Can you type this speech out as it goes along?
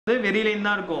Very line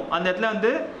தான் இருக்கும். அந்த இடத்துல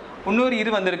வந்து இன்னொரு இரு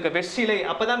வந்திருக்கு வெற்றிலை,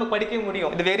 அப்பதான் நமக்கு படிக்க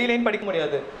முடியும். இந்த வெரி லைன் படிக்க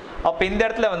முடியாது. அப்ப இந்த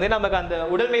இடத்துல வந்து நமக்கு அந்த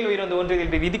உடல்மேல் உயிர் வந்து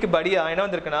ஒன்று விதிக்கு படியா என்ன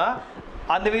வந்திருக்குன்னா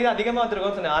அந்த விதி அதிகமாக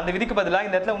வந்திருக்கும் சொன்னேன். அந்த விதிக்கு பதிலாக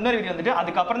இந்த இடத்துல இன்னொரு விதி வந்துட்டு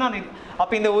அதுக்கப்புறம் தான்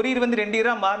அப்போ இந்த ஒரு இரு வந்து 2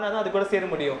 ஈரா மாறினா தான் அது கூட சேர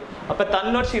முடியும். அப்போ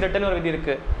தன்னொற்று இரட்டல் ஒரு விதி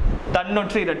இருக்கு.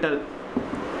 தன்னொற்று இரட்டல்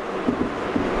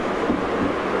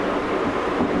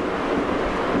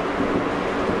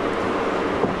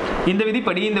இந்த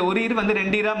விதிப்படி இந்த ஒரு இரு வந்து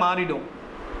 2 ஈரா மாறிடும்.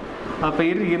 அப்போ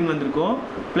இரு வந்திருக்கும்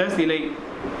பிளஸ் இலை.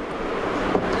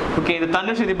 ஓகே, இந்த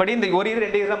தன்னொற்று விதிப்படி இந்த ஒரு இரு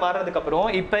 2 ஈரா மாறினதுக்கு அப்புறம்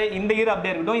இப்போ இந்த ஈரு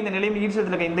அப்படியே இருக்கட்டும். இந்த நிலைமை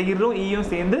ஈர்ச்சத்தில் இருக்க இந்த ஈரும் ஈயும்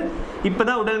சேர்ந்து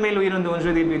இப்போதான் உடல் மேல் உயிர் வந்து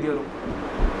ஒன்று விதி வரும்.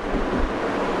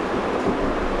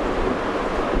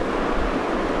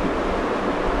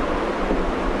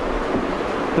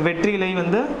 வெற்றி இலை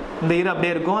வந்து இந்த இரு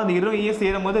அப்படியே இருக்கும். அந்த இரும் ஈயும்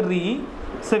சேரும் போது ரீ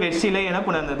ஸோ வெற்றிலை என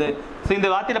புணர்ந்தது. ஸோ இந்த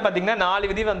வார்த்தையில் பார்த்தீங்கன்னா 4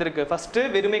 விதி வந்திருக்கு. ஃபர்ஸ்ட்டு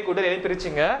வெறுமை கூட்டல் இலை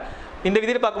பிரிச்சுங்க. இந்த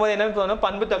விதியில் பார்க்கும்போது என்னன்னு சொன்னோம்,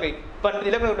 பண்பு தொகை.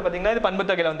 இலக்கண குறிப்பு பார்த்தீங்கன்னா இது பண்பு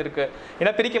தொகையில் வந்திருக்கு.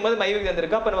 ஏன்னா பிரிக்கும் போது மை விகுதி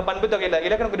வந்திருக்கு. அப்போ நம்ம பண்பு தொகையில்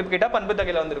இலக்கண குறிப்பு கேட்டால் பண்பு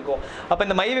தொகையில் வந்திருக்கும். அப்போ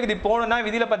இந்த மை விகுதி போனோம்னா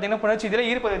விதியில் பார்த்தீங்கன்னா புணர்ச்சி இதில்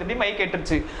ஈர்ப்பதை மை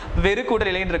கேட்டுருச்சு. வெறு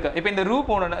கூட்டல் இலைன்னு இருக்கு. இப்போ இந்த ரூ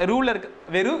போனோம்னா ரூல இருக்கு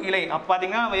வெறு இலை. அப்போ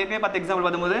பார்த்தீங்கன்னா ஏற்கனவே 10 எக்ஸாம்பிள்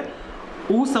பார்க்கும்போது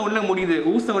ஊ சவுண்ட்ல முடியுது.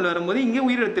 ஊ சவுண்ட் வரும்போது இங்கே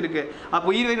உயிர் எழுத்து இருக்கு. அப்போ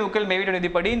உயிர் உக்கள் மெய்விட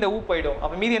விதிப்படி இந்த ஊ போயிடும்.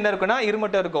 அப்போ மீதி என்ன இருக்குன்னா இரு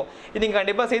மட்டும் இருக்கும். இது நீங்கள்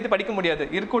கண்டிப்பாக சேர்த்து படிக்க முடியாது.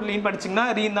 இருக்கூட்லீன் படிச்சிங்கன்னா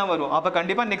ரீன் தான் வரும். அப்போ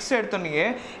கண்டிப்பாக நெக்ஸ்ட் எடுத்தோன்னே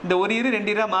இந்த ஒரு இரு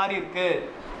 2 ஈரா மாறி இருக்கு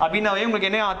அப்படின்னாவே உங்களுக்கு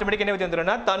என்ன ஆட்டோமேட்டிக் என்ன விதி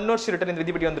வந்துடும்னா தன்னொற்று இரட்டல் இந்த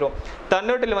விதிப்படி வந்துடும்.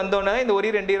 தன்னொற்றில் வந்தோன்னா இந்த ஒரு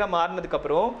 2 ஈரா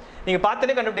மாறினதுக்கப்புறம் நீங்கள்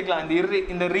பார்த்தோன்னே கண்டுபிடிக்கலாம்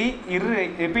இந்த ரீ இரு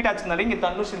ரிப்பீட் ஆச்சுனாலே இங்கே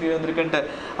தன்னொற்று வந்திருக்குன்ட்டு.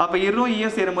 அப்போ இரும்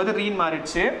ஈயும் சேரும் போது ரீன்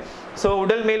மாறிடுச்சு. ஸோ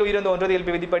உடல் மேல் உயிர் வந்து 1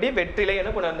 இயல்பு விதிப்படி வெற்றிலை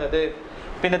என புணர்ந்தது.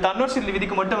 இப்போ இந்த தன்னொற்று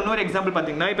விதிக்கு மட்டும் இன்னொரு எக்ஸாம்பிள்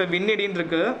பார்த்தீங்கன்னா இப்போ விண்ணிடின்னு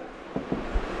இருக்கு.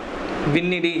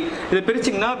 விண்ணிடி இதை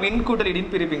பிரிச்சிங்கன்னா விண் கூட்டல்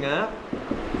இடின்னு பிரிப்பீங்க.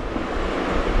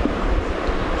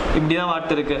 இப்படிதான்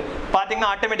வார்த்தை இருக்கு. பாத்தீங்கன்னா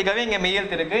ஆட்டோமேட்டிக்காவே இங்க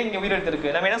மெய்யெழுத்து இருக்கு, இங்க உயிரெழுத்து இருக்கு.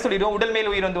 நம்ம என்ன சொல்லிடுவோம், உடல் மேல்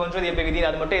உயிர் வந்து 1 இயல்பு விதி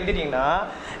அது மட்டும் எழுதிட்டீங்கன்னா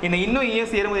இந்த இன்னும் ஈய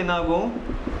சேரும்போது என்ன ஆகும்,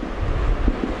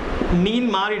 நீன்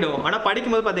மாறிடும். ஆனா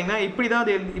படிக்கும்போது பாத்தீங்கன்னா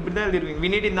இப்படிதான் எழுதிருவீங்க.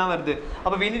 விண்ணிடின்னு தான் வருது.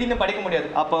 அப்ப விண்ணிடின்னு படிக்க முடியாது.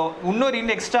 அப்போ இன்னொரு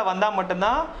இன்னும் எக்ஸ்ட்ரா வந்தா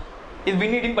மட்டும்தான் இது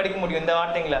விண்ணிடின்னு படிக்க முடியும் இந்த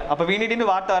வார்த்தைங்களை. அப்ப விண்ணிடின்னு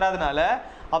வார்த்தை வராதனால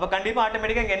அப்போ கண்டிப்பாக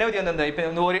ஆட்டோமேட்டிக்காக இங்கே என்ன விதி வந்தது, இப்போ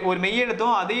இந்த ஒரு மெய்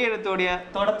எழுத்தும் அதே எழுத்துடைய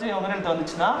தொடர்ச்சி உணர் எழுத்து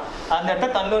வந்துச்சுன்னா அந்த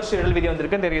இடத்துல தன்னொற்று இரட்டல் விதி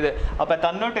வந்திருக்குன்னு தெரியுது. அப்போ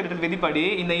தன்னொற்று இரட்டல் விதிப்படி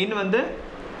இந்த இன் வந்து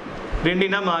 2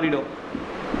 இனா மாறிடும்.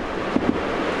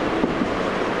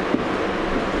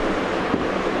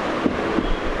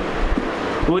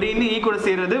 ஒரு இன்னு ஈ கூட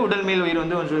சேர்றது உடல் மேல் உயிர்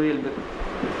வந்து 1 இயல்பு.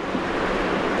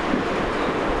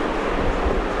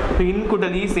 இன்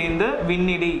கூட்டல் ஈ சேர்ந்து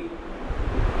விண்ணிடி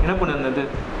என்ன புணர்ந்தது.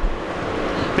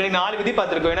 இப்போ 4 விதி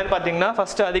பார்த்துருக்கோம். என்னன்னு பார்த்தீங்கன்னா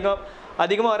ஃபர்ஸ்ட்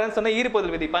அதிகமாக வரேன்னு சொன்னால்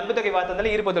ஈர்ப்பொருள் விதி. பண்பு தொகை பார்த்ததால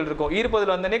ஈர்ப்பொருள் இருக்கும்.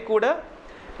 ஈர்ப்பொருள் வந்தோடனே கூட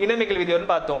இனமிக்கல் விதி வரும்னு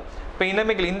பார்த்தோம். இப்போ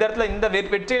இனமிக்கல் இந்த இடத்துல இந்த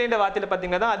வெற்றிலைன்ற வார்த்தையில்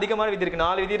பார்த்தீங்கன்னா அதிகமான விதி இருக்குது.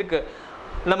 4 விதி இருக்குது.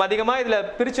 நம்ம அதிகமாக இதில்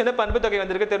பிரிச்சுன்னா பண்பு தொகை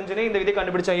வந்திருக்கு தெரிஞ்சுன்னு இந்த விதி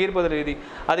கண்டுபிடிச்சோம், ஈர்ப்பொருள் விதி.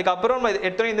 அதுக்கப்புறம் நம்ம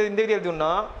எடுத்தோம் இந்த விதி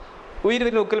எழுதினோம்னா உயிர்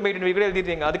விதி உக்கள் மெய்விட விதி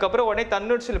எழுதிட்டீங்க. அதுக்கப்புறம் உடனே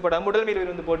தன்னொற்று போடாமல் உடல் மேல்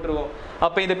உயிர் வந்து போட்டுருவோம்.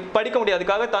 அப்போ இது படிக்க முடியாது.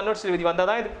 அதுக்காக தன்னொற்று விதி வந்தால்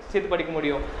தான் இது சேர்த்து படிக்க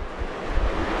முடியும்.